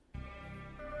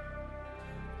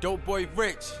Dope boy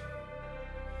rich.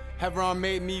 Heron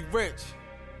made me rich.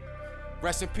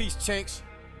 Rest in peace, Chinks.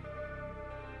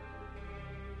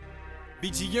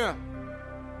 BGM.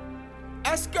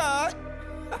 Escort.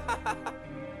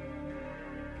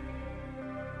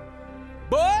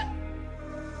 But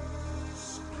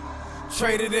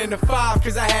traded in the 5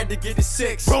 cause I had to get the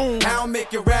 6. Boom. I don't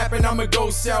make it rap and I'ma go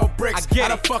sell bricks.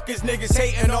 How the fuck is niggas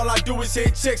hating? All I do is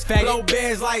hit chicks. Blow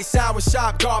bands like sour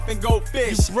shop, golf and go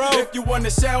fish. If you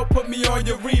wanna sell, put me on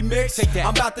your remix.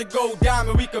 I'm about to go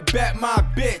diamond, we could bet my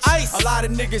bitch. Ice. A lot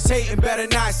of niggas hating, better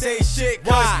not say shit.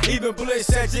 Cause even Bliss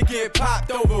said you get popped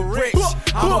over rich.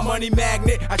 I'm a money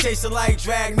magnet, I chase it like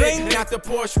Dragnet. And after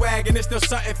Porsche wagon, it's still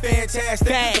something fantastic.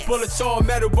 The bullets all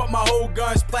metal, but my whole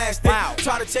gun's plastic.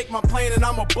 Try to take my plane and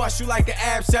I'ma bust you like an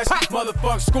abscess.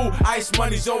 Motherfuck school, ice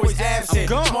money's always absent.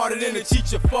 Smarter than the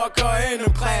teacher, fuck her in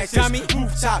them classes.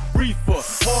 Rooftop reefer,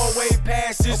 hallway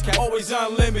passes, always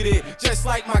unlimited, just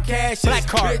like my cash is.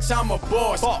 Bitch, I'm a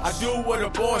boss. I do what a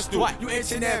boss do. You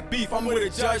internet beef, I'm with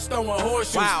a judge throwing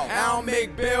horseshoes. I don't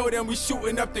make bail, then we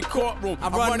shooting up the courtroom. I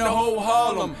run the whole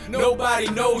Harlem, nobody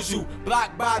knows you.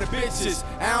 Blocked by the bitches,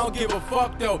 I don't give a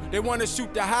fuck though. They wanna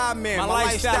shoot the high man, my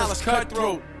lifestyle is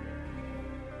cutthroat.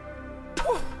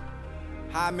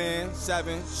 High man,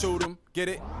 7, shoot him, get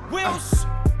it? Wills.